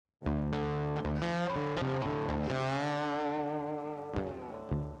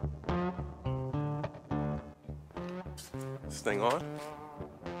this thing on.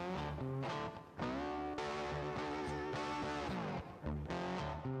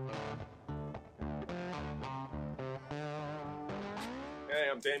 Hey,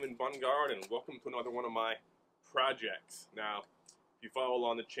 I'm Damon Bungard, and welcome to another one of my projects. Now, if you followed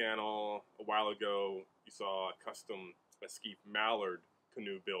on the channel a while ago, you saw a custom Mesquite Mallard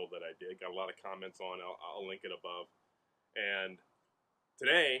canoe build that I did. Got a lot of comments on it. I'll link it above. And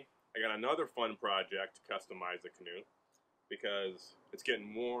today, I got another fun project to customize a canoe because it's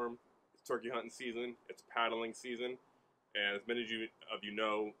getting warm. It's turkey hunting season. It's paddling season. And as many of you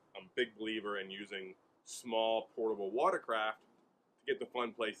know, I'm a big believer in using small portable watercraft to get to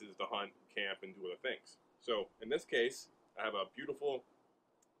fun places to hunt, camp, and do other things. So in this case, I have a beautiful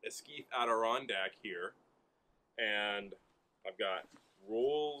Mesquite Adirondack here, and I've got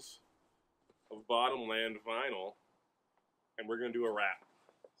rolls of Bottomland vinyl, and we're going to do a wrap.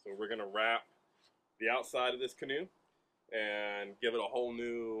 So we're going to wrap the outside of this canoe and give it a whole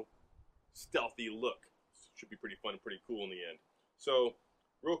new stealthy look. Should be pretty fun and pretty cool in the end. So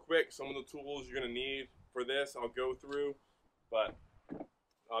real quick, some of the tools you're going to need for this I'll go through, but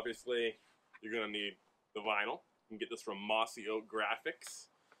obviously you're going to need the vinyl. You can get this from Mossy Oak Graphics.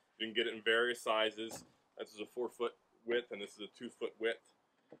 You can get it in various sizes. This is a 4-foot width and this is a 2-foot width.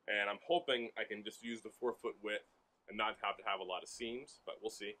 And I'm hoping I can just use the 4-foot width and not have to have a lot of seams, but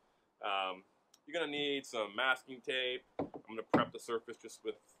we'll see. You're going to need some masking tape. I'm going to prep the surface just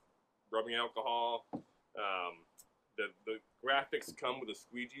with rubbing alcohol. The graphics come with a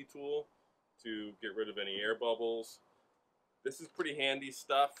squeegee tool to get rid of any air bubbles. This is pretty handy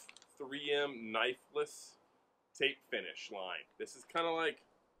stuff. 3M knifeless tape finish line. This is kind of like,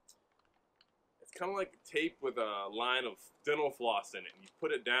 it's kind of like tape with a line of dental floss in it. And you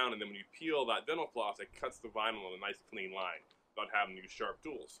put it down, and then when you peel that dental floss, it cuts the vinyl in a nice clean line without having to use sharp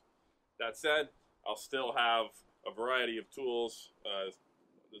tools. That said, I'll still have a variety of tools.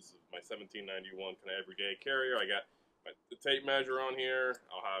 This is my 1791 kind of everyday carrier. I got the tape measure on here.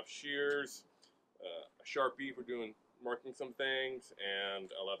 I'll have shears, a Sharpie for marking some things, and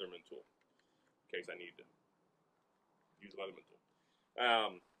a Leatherman tool in case I need to use a Leatherman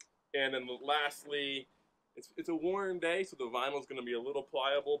tool. And then lastly, it's a warm day, so the vinyl is going to be a little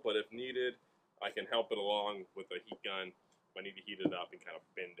pliable, but if needed, I can help it along with a heat gun if I need to heat it up and kind of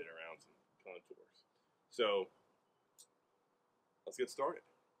bend it around some contours. So let's get started.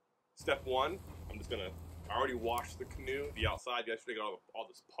 Step one, I already washed the canoe, the outside yesterday, got all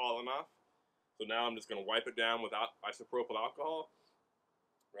this pollen off. So now I'm just going to wipe it down with isopropyl alcohol,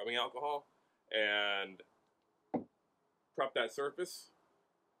 rubbing alcohol, and prep that surface.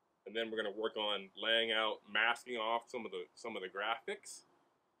 And then we're going to work on laying out, masking off some of the graphics.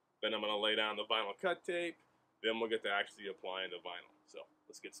 Then I'm going to lay down the vinyl cut tape. Then we'll get to actually applying the vinyl. So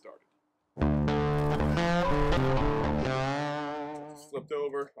let's get started. Flipped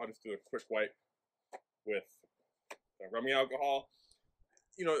over. I'll just do a quick wipe with rubbing alcohol.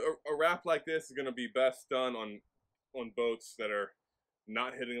 You know, a wrap like this is going to be best done on boats that are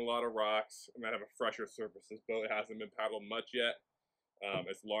not hitting a lot of rocks and that have a fresher surface. This boat hasn't been paddled much yet.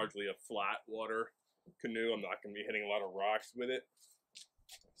 It's largely a flat water canoe. I'm not going to be hitting a lot of rocks with it.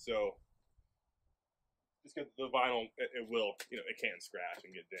 So just get the vinyl, it will, it can scratch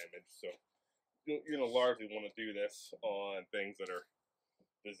and get damaged. So you're going to largely want to do this on things that are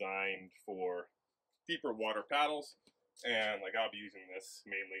designed for deeper water paddles. And like I'll be using this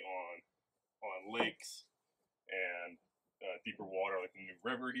mainly on lakes and deeper water, like the New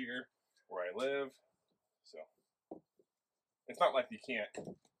River here where I live. So it's not like you can't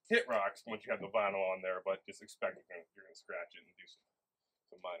hit rocks once you have the vinyl on there, but just expect you're gonna scratch it and do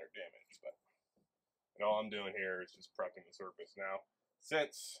some minor damage. But all I'm doing here is just prepping the surface. Now,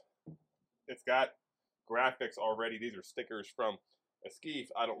 since it's got graphics already, these are stickers from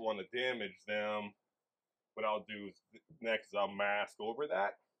Mesquite, I don't want to damage them. What I'll do is next is I'll mask over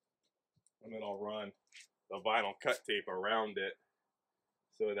that, and then I'll run the vinyl cut tape around it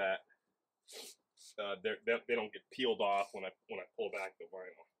so that they don't get peeled off when I pull back the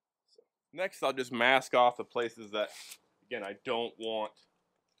vinyl. So next, I'll just mask off the places that, again, I don't want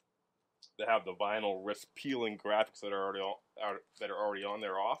to have the vinyl risk peeling graphics that are already on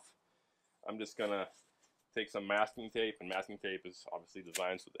there off. I'm just gonna take some masking tape, and masking tape is obviously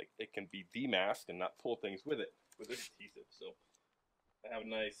designed so that it can be demasked and not pull things with it with this adhesive. So I have a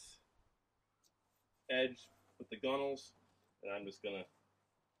nice edge with the gunnels, and I'm just gonna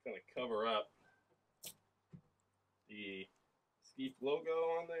kind of cover up the Mesquite logo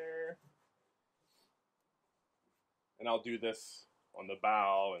on there. And I'll do this on the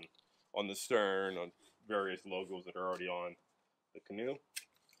bow and on the stern, on various logos that are already on the canoe,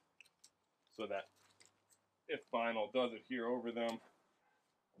 so that if vinyl does adhere over them,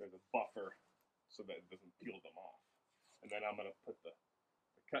 there's a buffer so that it doesn't peel them off. And then I'm going to put the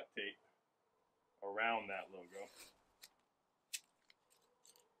cut tape around that logo,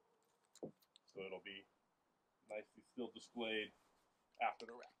 so it'll be nicely still displayed after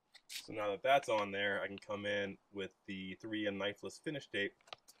the wrap. So now that that's on there, I can come in with the 3M knifeless finish tape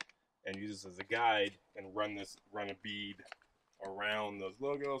and use this as a guide and run a bead around those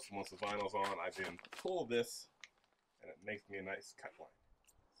logos. Once the vinyl's on, I then pull this and it makes me a nice cut line.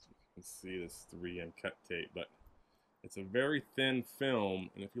 So you can see this 3M cut tape, but it's a very thin film,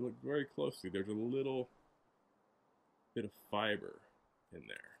 and if you look very closely, there's a little bit of fiber in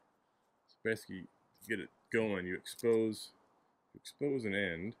there. So basically, to get it going, you expose an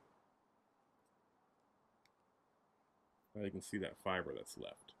end. Now you can see that fiber that's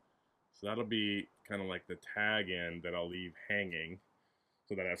left. So that'll be kind of like the tag end that I'll leave hanging,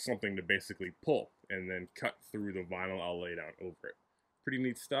 so that I have something to basically pull and then cut through the vinyl I'll lay down over it. Pretty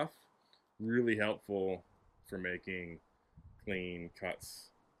neat stuff. Really helpful for making clean cuts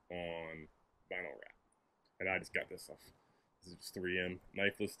on vinyl wrap. And I just got this off. This is just 3M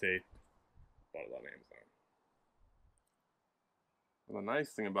knifeless tape. Bought it on Amazon. Well, the nice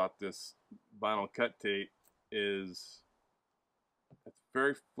thing about this vinyl cut tape is it's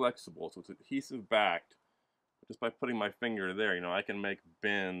very flexible, so it's adhesive backed. Just by putting my finger there, you know, I can make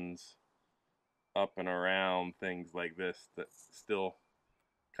bends up and around things like this that still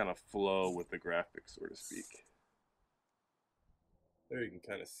kind of flow with the graphics, so to speak. There you can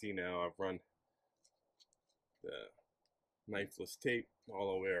kind of see now I've run the knifeless tape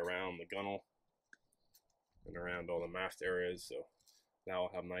all the way around the gunnel and around all the mast areas, so now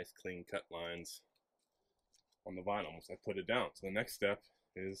I'll have nice clean cut lines on the vinyl once I put it down. So the next step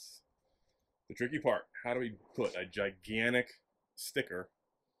is the tricky part. How do we put a gigantic sticker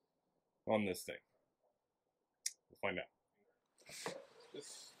on this thing? We'll find out.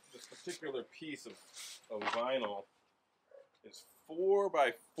 This particular piece of vinyl is 4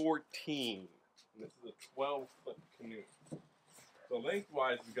 by 14. And this is a 12-foot canoe. So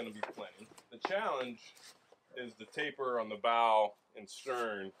lengthwise is going to be plenty. The challenge is the taper on the bow and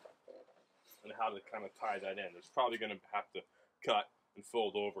stern and how to kind of tie that in. It's probably going to have to cut and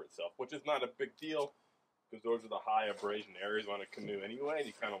fold over itself, which is not a big deal because those are the high abrasion areas on a canoe anyway.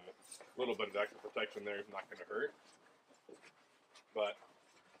 You kind of, a little bit of extra protection there is not going to hurt. But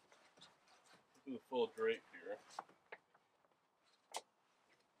do the full drape here.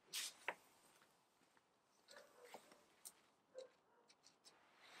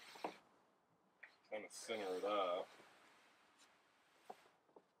 Kind of center it up.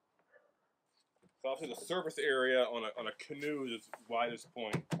 So obviously the surface area on a canoe is its widest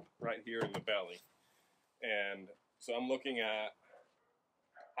point right here in the belly. And so I'm looking at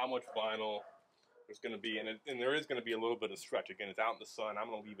how much vinyl there's going to be, and there is going to be a little bit of stretch. Again, it's out in the sun. I'm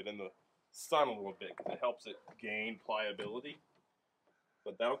going to leave it in the sun a little bit because it helps it gain pliability.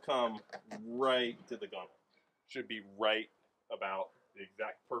 But that'll come right to the gunnel. Should be right about the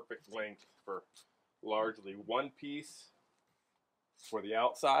exact perfect length for largely one piece for the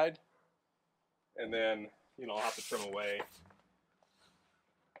outside. And then, you know, I'll have to trim away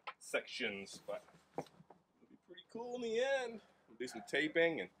sections, but it'll be pretty cool in the end. We'll do some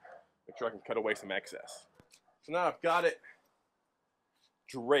taping and make sure I can cut away some excess. So now I've got it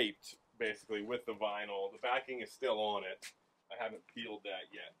draped, basically, with the vinyl. The backing is still on it. I haven't peeled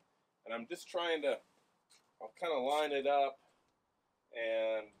that yet. And I'm just trying to, I'll kind of line it up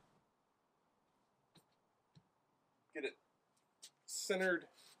and get it centered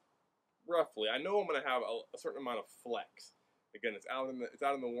roughly. I know I'm going to have a certain amount of flex. Again, it's out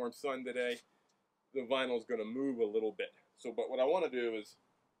in the warm sun today. The vinyl is going to move a little bit. So, but what I want to do is,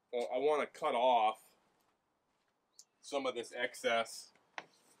 I want to cut off some of this excess,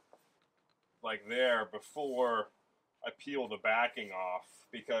 like there, before I peel the backing off,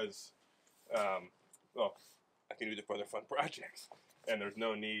 because, well, I can use it for other fun projects, and there's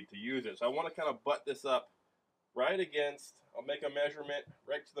no need to use it. So I want to kind of butt this up right against, I'll make a measurement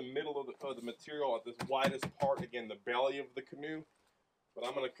right to the middle of the material at this widest part, again, the belly of the canoe. But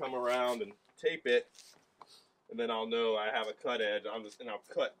I'm going to come around and tape it, and then I'll know I have a cut edge. And I'll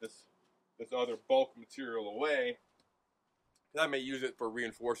cut this other bulk material away. And I may use it for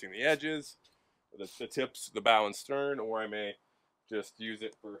reinforcing the edges, the tips, the bow and stern, or I may just use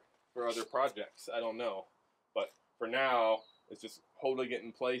it for other projects. I don't know. But for now, it's just holding it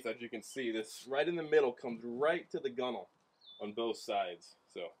in place. As you can see, this right in the middle comes right to the gunnel on both sides.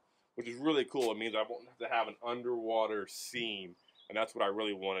 So, which is really cool. It means I won't have to have an underwater seam, and that's what I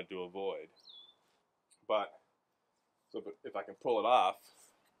really wanted to avoid. But so if I can pull it off,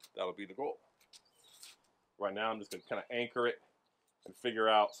 that'll be the goal. Right now I'm just going to kind of anchor it and figure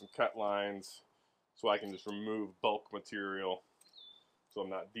out some cut lines so I can just remove bulk material so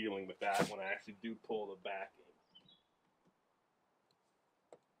I'm not dealing with that when I actually do pull the backing.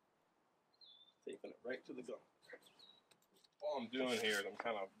 Taping it right to the gunnel. All I'm doing here is I'm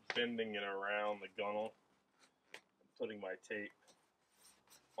kind of bending it around the gunnel and putting my tape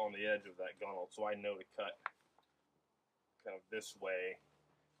on the edge of that gunnel so I know to cut kind of this way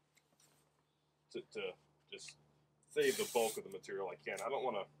to just save the bulk of the material I can. I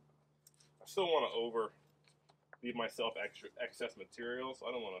still want to leave myself excess material, so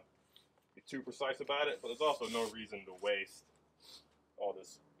I don't want to be too precise about it, but there's also no reason to waste all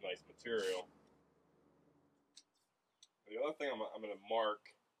this nice material. The other thing I'm going to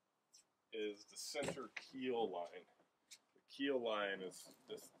mark is the center keel line. The keel line is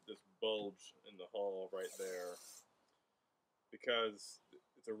this bulge in the hull right there, because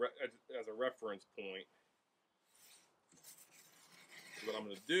it's as a reference point. What I'm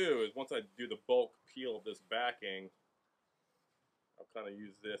going to do is, once I do the bulk peel of this backing, I'll kind of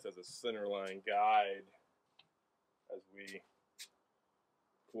use this as a centerline guide as we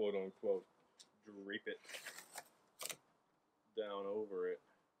quote unquote drape it down over it.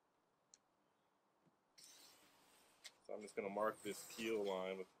 So I'm just going to mark this keel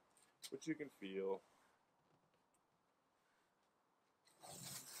line with which you can feel.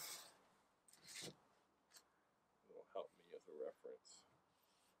 It'll help me as a reference.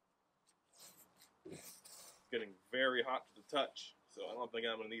 It's getting very hot to the touch, so I don't think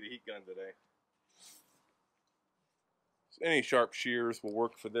I'm going to need a heat gun today. So any sharp shears will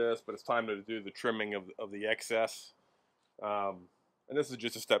work for this, but it's time to do the trimming of the excess. And this is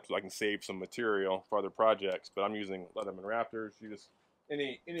just a step so I can save some material for other projects, but I'm using Leatherman Raptors. You just,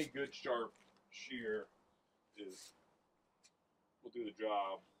 any good sharp shear will do the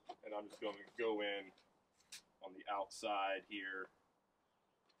job, and I'm just going to go in on the outside here.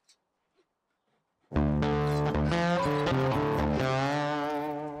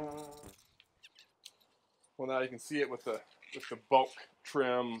 Well, now you can see it with the bulk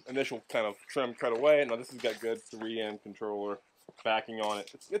trim, initial kind of trim cut away. Now this has got good 3M controller backing on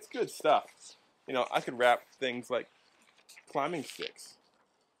it. It's good stuff. You know, I could wrap things like climbing sticks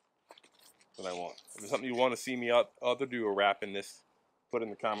that I want. If there's something you want to see me other do a wrap in this, put in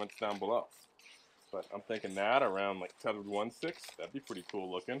the comments down below. But I'm thinking that around like tethered 1/6, that'd be pretty cool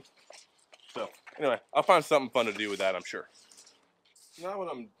looking. So anyway, I'll find something fun to do with that, I'm sure. Now what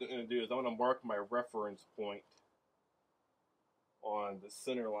I'm going to do is I'm going to mark my reference point on the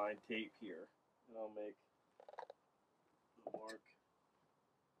center line tape here. And I'll make a mark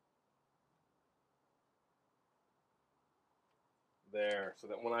there so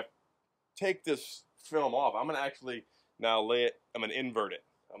that when I take this film off, I'm going to actually now lay it, I'm going to invert it.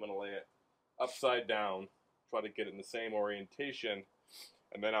 I'm going to lay it upside down, try to get it in the same orientation,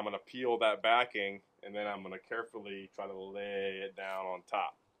 and then I'm going to peel that backing, and then I'm going to carefully try to lay it down on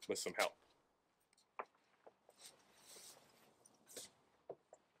top with some help.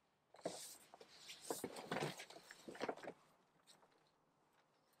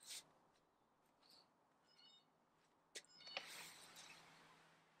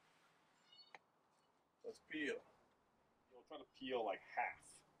 Let's peel. We'll try to peel like half,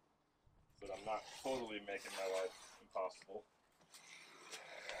 so that I'm not totally making my life impossible.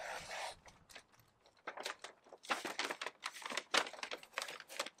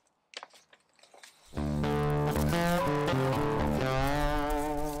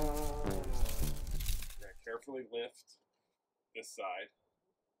 Carefully lift this side,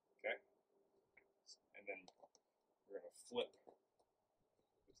 okay? And then we're going to flip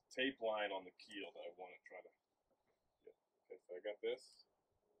this tape line on the keel that I want to try to get. Okay, so I got this.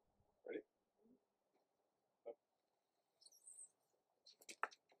 Ready? Up.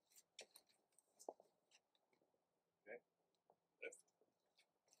 Okay, lift.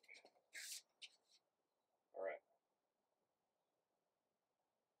 All right.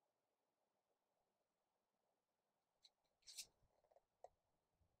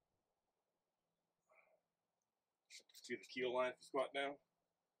 See the keel line if you squat down?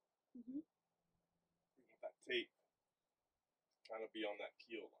 Mm-hmm. You want that tape kind of be on that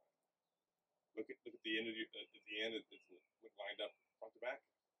keel line. Look at the end of the end. It's lined up front to back.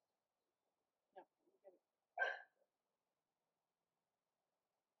 No.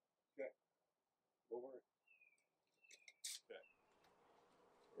 Okay. Don't worry. Okay.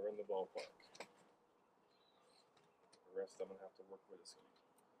 We're in the ballpark. The rest I'm gonna have to work with a ski.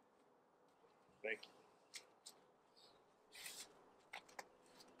 Thank you.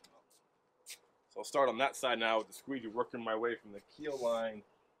 So I'll start on that side now with the squeegee, working my way from the keel line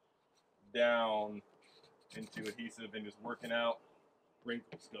down into adhesive and just working out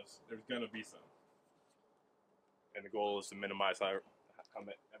wrinkles, because there's going to be some. And the goal is to minimize however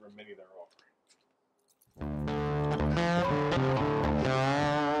many there are.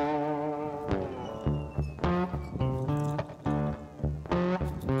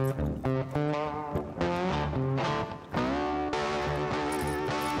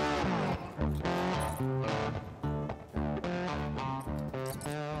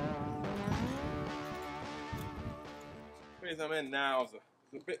 The phase I'm in now is a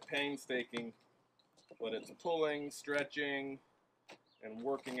bit painstaking, but it's pulling, stretching, and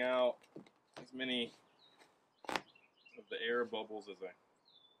working out as many of the air bubbles as I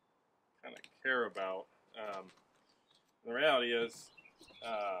kind of care about. The reality is,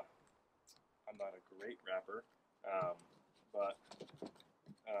 I'm not a great rapper, but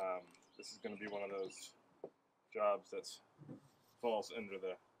this is going to be one of those jobs that falls under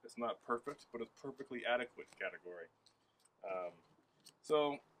the it's not perfect, but it's perfectly adequate category.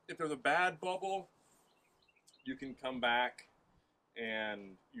 So if there's a bad bubble, you can come back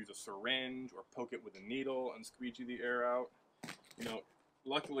and use a syringe or poke it with a needle and squeegee the air out. You know,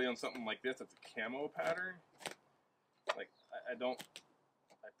 luckily on something like this, it's a camo pattern. Like I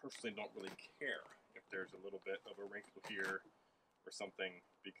personally don't really care if there's a little bit of a wrinkle here or something,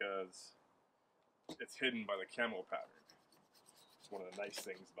 because it's hidden by the camo pattern. It's one of the nice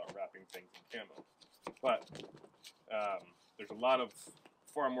things about wrapping things in camo. But there's a lot of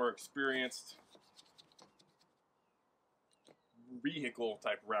far more experienced vehicle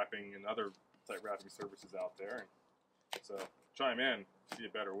type wrapping and other type wrapping services out there. So chime in, see a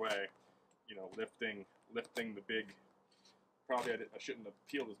better way. You know, lifting the big. Probably I shouldn't have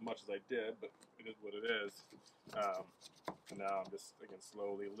peeled as much as I did, but it is what it is. And now I'm just again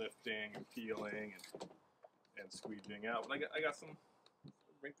slowly lifting and peeling and squeeging out. But I got some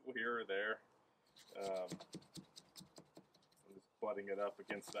wrinkle here or there. I'm just butting it up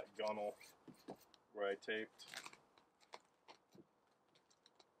against that gunnel where I taped.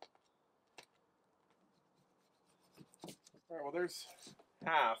 All right, well, there's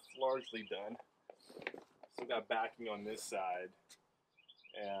half largely done. Still got backing on this side,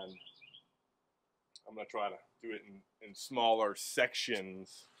 and I'm going to try to do it in smaller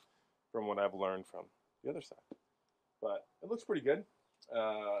sections from what I've learned from the other side. But it looks pretty good.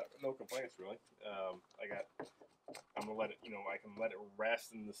 No complaints, really. I'm going to let it, I can let it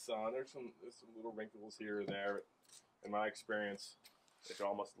rest in the sun. There's some little wrinkles here or there. In my experience, if you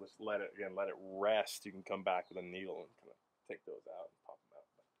almost just let it rest, you can come back with a needle and kind of take those out and pop them out.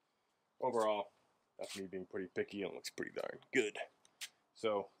 But overall, that's me being pretty picky, and it looks pretty darn good.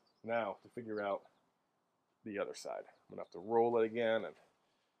 So now to figure out the other side, I'm gonna have to roll it again and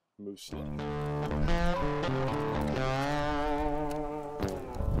move slow.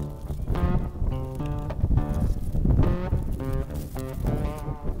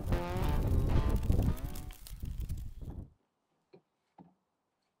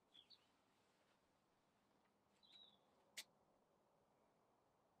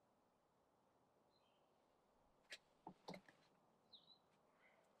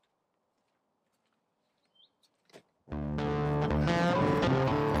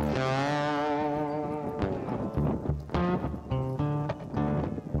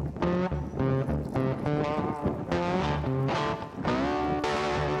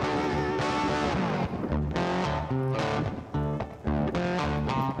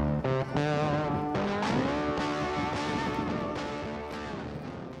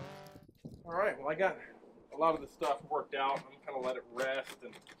 Alright, well, I got a lot of the stuff worked out. I'm kind of let it rest,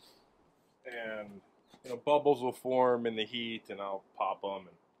 and bubbles will form in the heat, and I'll pop them.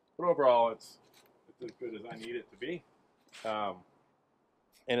 But overall, it's as good as I need it to be. And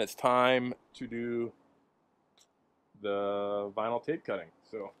it's time to do the vinyl tape cutting.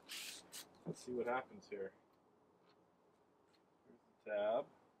 So let's see what happens here. Here's the tab.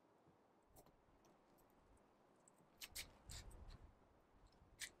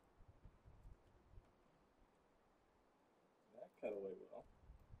 Cut away well.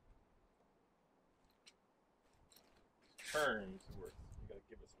 Turns worth. You gotta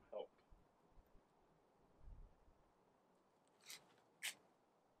give it some help.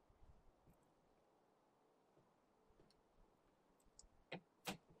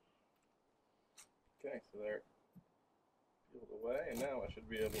 Okay, so they're peeled away, and now I should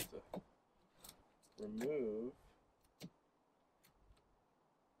be able to remove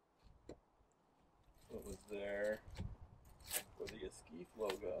what was there for the Esquif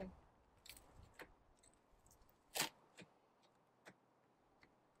logo.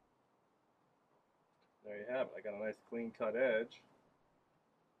 There you have it. I got a nice clean cut edge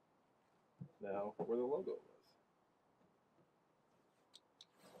now where the logo was.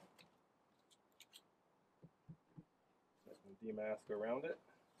 demask around it.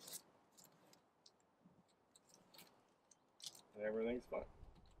 And everything's fine.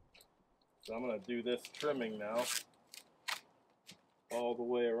 So I'm going to do this trimming now all the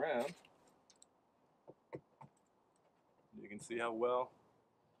way around. You can see how well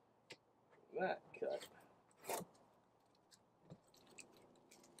that cut.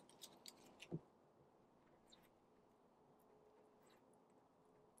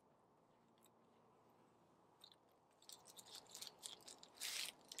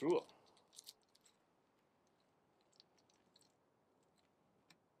 Cool.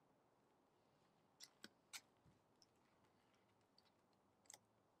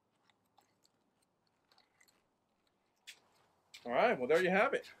 All right, well, there you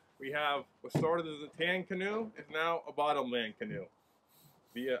have it. We have what started as a tan canoe is now a bottomland canoe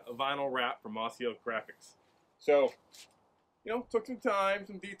via a vinyl wrap from Mossy Oak Graphics. So, you know, took some time,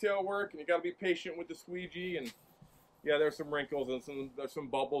 some detail work, and you got to be patient with the squeegee. And yeah, there's some wrinkles and there's some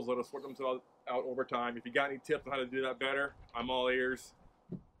bubbles that'll sort themselves out over time. If you got any tips on how to do that better, I'm all ears.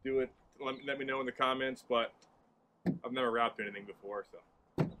 Do it. Let me know in the comments. But I've never wrapped anything before,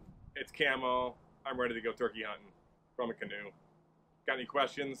 so it's camo. I'm ready to go turkey hunting from a canoe. Got any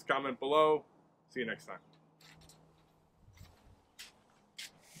questions? Comment below. See you next time.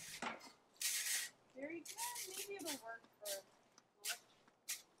 Very good. Maybe it'll work for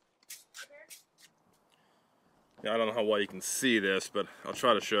Yeah, I don't know how well you can see this, but I'll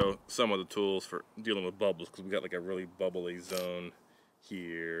try to show some of the tools for dealing with bubbles, because we got like a really bubbly zone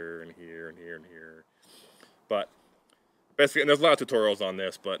here and here and here and here. But basically, and there's a lot of tutorials on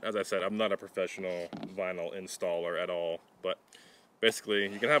this, but as I said, I'm not a professional vinyl installer at all. But basically,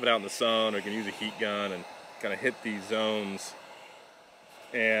 you can have it out in the sun, or you can use a heat gun and kind of hit these zones.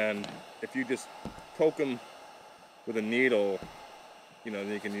 And if you just poke them with a needle, you know,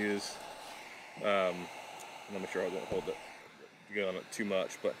 then you can use, let me make sure I don't hold the gun on it too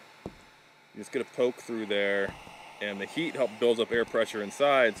much, but you just get a poke through there, and the heat helps build up air pressure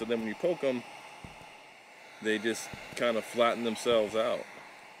inside, so then when you poke them, they just kind of flatten themselves out.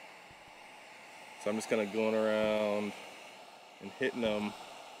 So I'm just kind of going around and hitting them,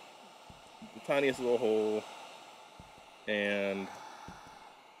 the tiniest little hole, and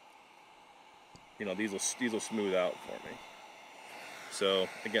you know, these will smooth out for me. So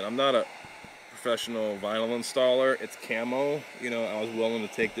again, I'm not a professional vinyl installer. It's camo. You know, I was willing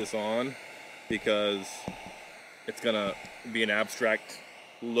to take this on because it's gonna be an abstract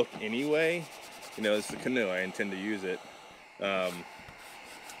look anyway. You know, it's a canoe. I intend to use it, and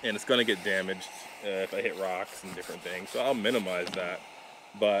it's gonna get damaged if I hit rocks and different things. So I'll minimize that.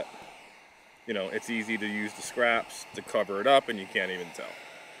 But you know, it's easy to use the scraps to cover it up, and you can't even tell.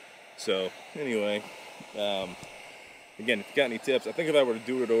 So anyway, again, if you got any tips, I think if I were to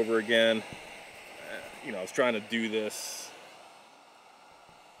do it over again, you know, I was trying to do this,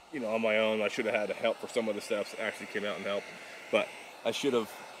 you know, on my own. I should have had help for some of the steps that actually came out and helped. But I should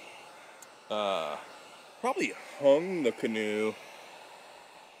have probably hung the canoe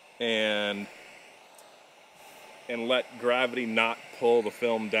and let gravity not pull the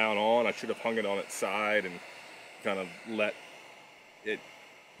film down on. I should have hung it on its side and kind of let it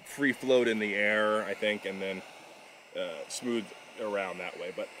free float in the air, I think, and then smooth around that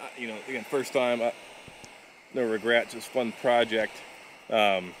way. But you know, again, first time, no regrets. It's a fun project.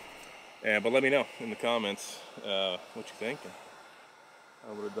 But let me know in the comments what you think.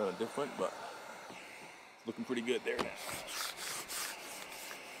 I would have done it different, but it's looking pretty good there now.